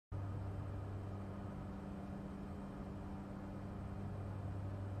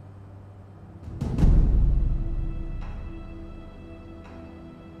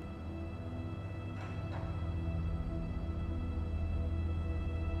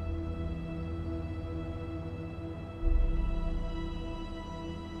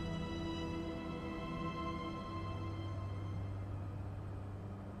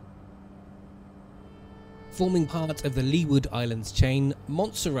Forming part of the Leeward Islands chain,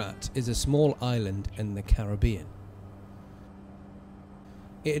 Montserrat is a small island in the Caribbean.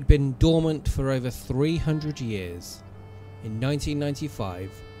 It had been dormant for over 300 years. In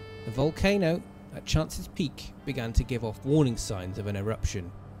 1995, the volcano at Chance's Peak began to give off warning signs of an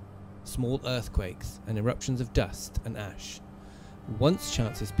eruption. Small earthquakes and eruptions of dust and ash. Once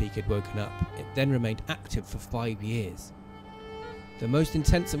Chance's Peak had woken up, it then remained active for 5 years. The most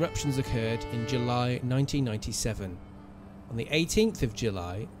intense eruptions occurred in July 1997. On the 18th of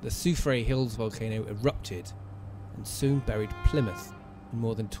July, the Soufriere Hills volcano erupted and soon buried Plymouth in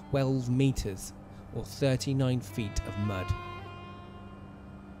more than 12 metres or 39 feet of mud.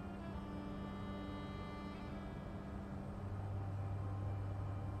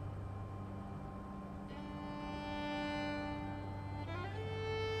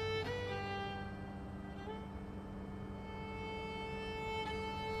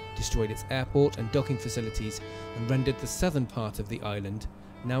 Destroyed its airport and docking facilities and rendered the southern part of the island,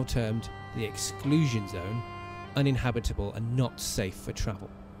 now termed the exclusion zone, uninhabitable and not safe for travel.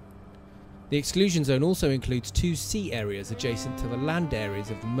 The exclusion zone also includes 2 sea areas adjacent to the land areas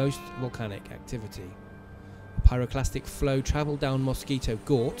of most volcanic activity. A pyroclastic flow travelled down Mosquito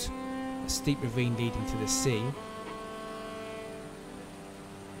Gort, a steep ravine leading to the sea.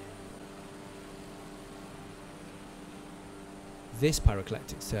 This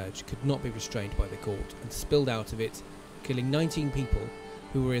pyroclastic surge could not be restrained by the Gort and spilled out of it, killing 19 people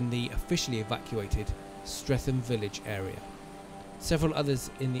who were in the officially evacuated Streatham village area. Several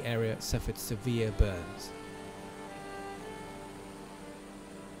others in the area suffered severe burns.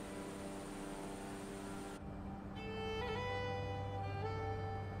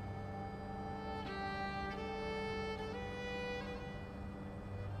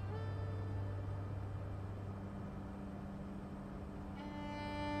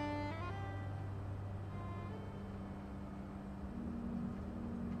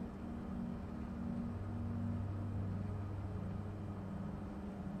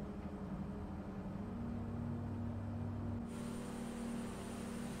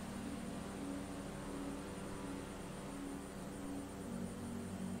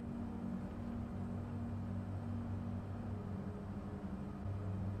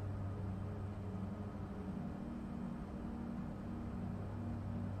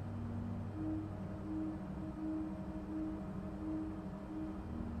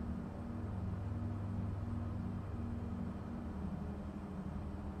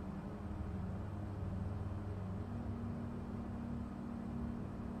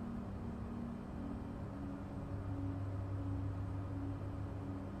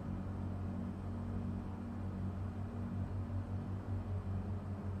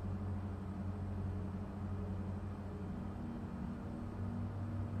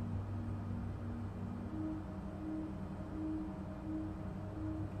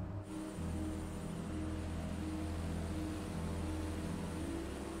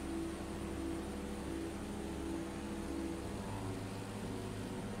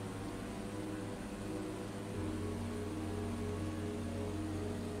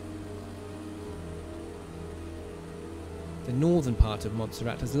 The northern part of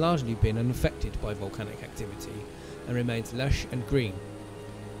Montserrat has largely been unaffected by volcanic activity and remains lush and green.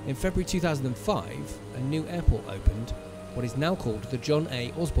 In February 2005, a new airport opened, what is now called the John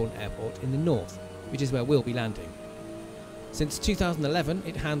A. Osborne Airport in the north, which is where we'll be landing. Since 2011,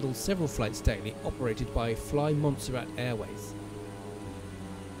 it handles several flights daily operated by Fly Montserrat Airways.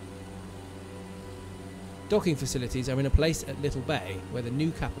 Docking facilities are in a place at Little Bay, where the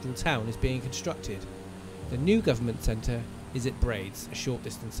new capital town is being constructed. The new government centre is at Braids, a short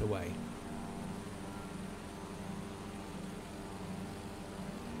distance away.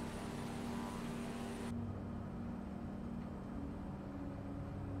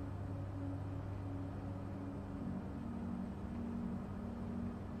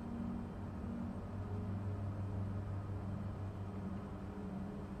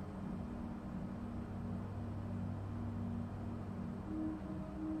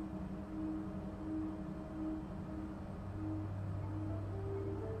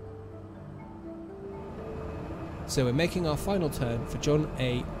 So we're making our final turn for John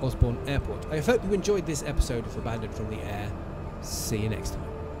A. Osborne Airport. I hope you enjoyed this episode of Abandoned from the Air. See you next time.